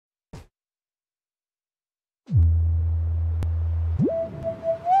BLACKPINK.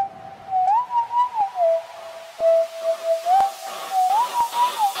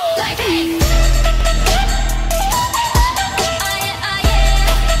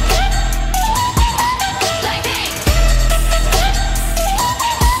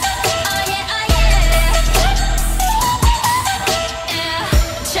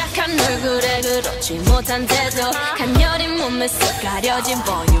 얼굴에 그렇지 못한데도 간녀린 몸에 쓱 가려진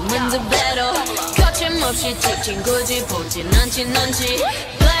볼륨은 두 배로 거침없이 찍힌 굳이 보진 않지 넌지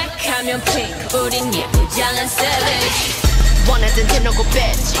Black 하면 Pink 우린 예쁘장한 Savage 원하던 대놓고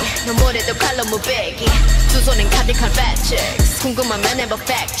뺐지 너무래도 칼로 무배기 두 손엔 카디칼 배치ks 궁금하면 해봐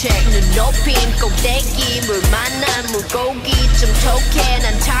fact check 눈 높인 꼭대기 물 만난 물고기 좀 톡해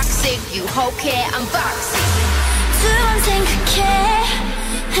난 toxic 유혹해 unboxing 두 번 생각해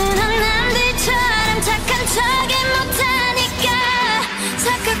흔한 남들처럼 착한 척이 못하니까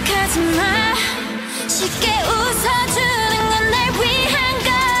착각하지 마 쉽게 웃어주는 건 날 위한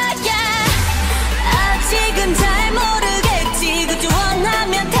거야 아직은 잘 모르겠지 그저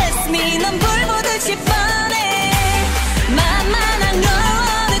원하면 test me 넌 불 보듯이 뻔해 만만한 걸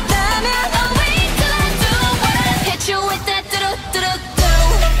원했다면 Oh wait till I do what I hit you with that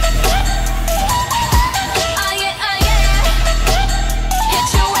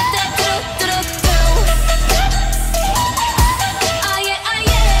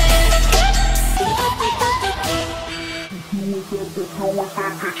뚜두뚜두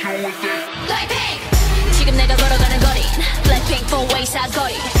BLACKPINK 지금 내가 걸어가는 거린 BLACKPINK 4-way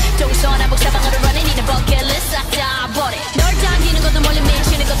사거리 동서남북